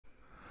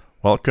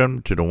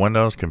Welcome to the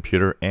Windows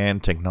Computer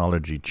and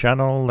Technology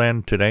channel,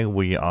 and today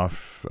we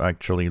have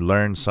actually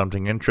learned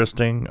something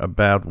interesting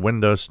about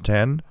Windows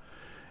 10,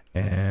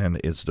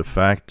 and it's the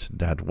fact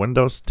that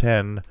Windows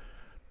 10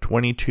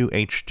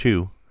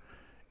 22H2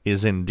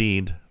 is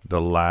indeed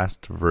the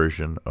last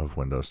version of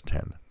Windows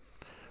 10.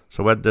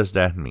 So what does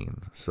that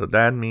mean? So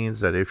that means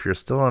that if you're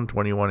still on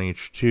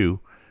 21H2,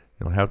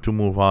 you'll have to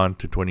move on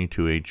to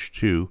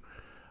 22H2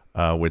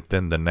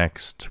 within the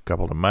next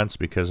couple of months,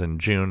 because in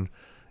June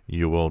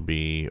you will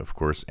be, of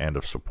course, end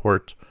of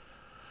support,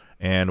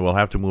 and we'll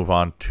have to move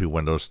on to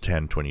Windows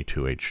 10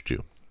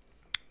 22H2.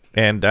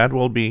 And that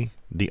will be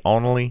the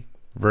only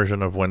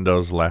version of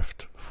Windows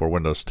left for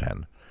Windows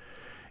 10.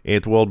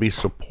 It will be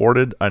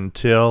supported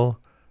until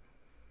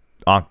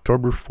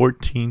October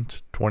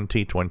 14th,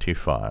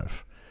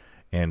 2025,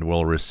 and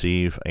will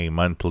receive a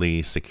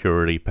monthly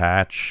security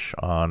patch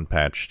on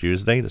Patch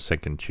Tuesday, the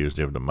second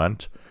Tuesday of the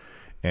month,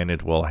 and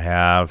it will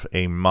have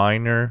a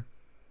minor,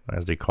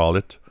 as they call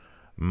it,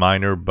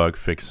 minor bug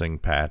fixing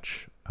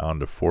patch on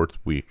the fourth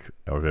week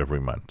of every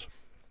month.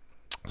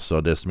 So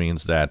this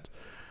means that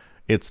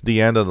it's the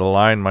end of the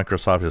line.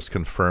 Microsoft is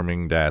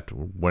confirming that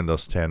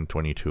Windows 10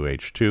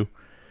 22H2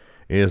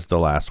 is the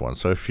last one.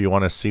 So if you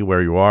want to see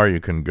where you are, you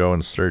can go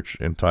and search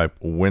and type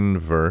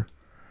WinVer,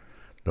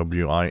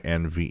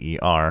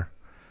 W-I-N-V-E-R,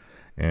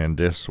 and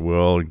this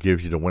will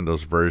give you the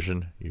Windows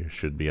version. You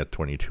should be at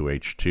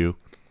 22H2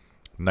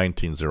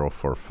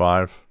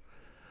 19045.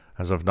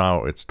 As of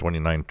now, it's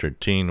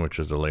 29.13, which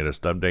is the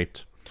latest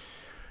update.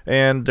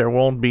 And there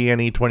won't be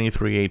any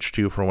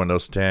 23H2 for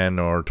Windows 10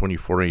 or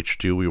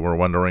 24H2. We were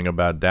wondering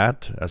about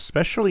that.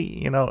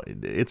 Especially,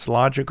 it's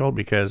logical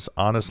because,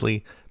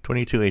 honestly,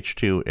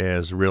 22H2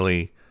 is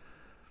really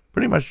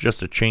pretty much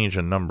just a change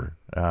in number.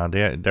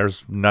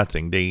 There's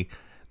nothing. They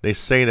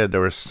say that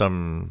there was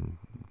some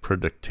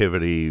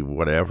productivity,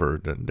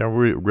 whatever. There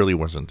really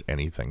wasn't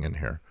anything in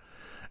here,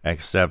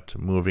 except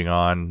moving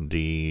on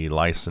the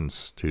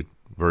license to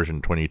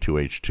version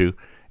 22H2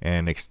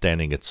 and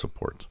extending its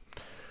support.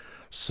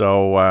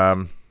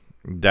 So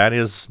that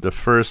is the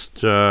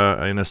first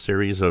in a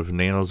series of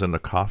nails in the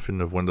coffin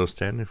of Windows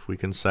 10, if we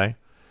can say.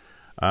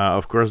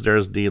 Of course,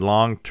 there's the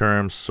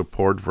long-term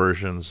support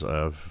versions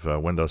of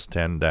Windows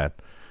 10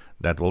 that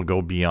will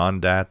go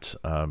beyond that,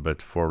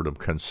 but for the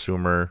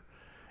consumer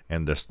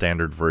and the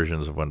standard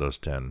versions of Windows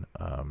 10,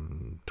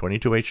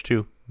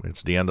 22H2,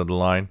 it's the end of the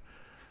line.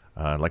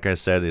 Like I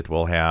said, it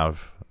will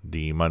have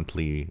the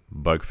monthly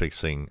bug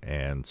fixing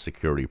and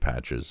security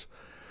patches,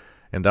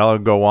 and that'll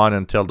go on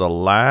until the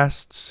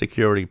last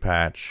security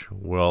patch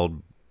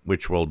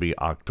which will be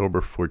October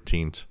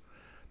 14th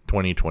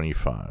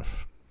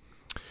 2025.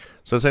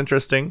 So it's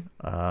interesting,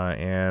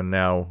 and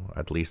now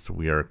at least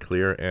we are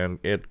clear, and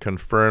it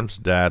confirms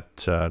that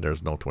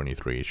there's no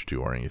 23H2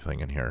 or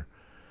anything in here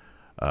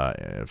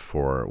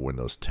for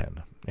Windows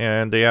 10.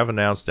 And they have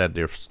announced that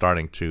they're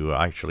starting to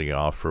actually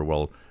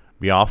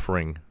be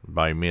offering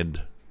by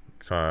mid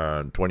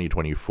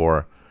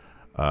 2024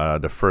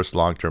 the first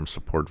long-term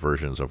support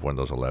versions of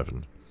Windows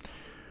 11.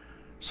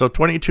 So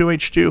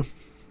 22H2,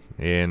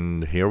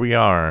 and here we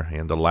are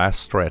in the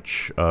last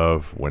stretch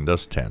of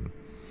Windows 10.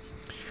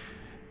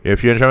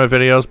 If you enjoy my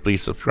videos,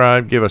 please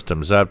subscribe, give us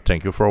thumbs up.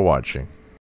 Thank you for watching.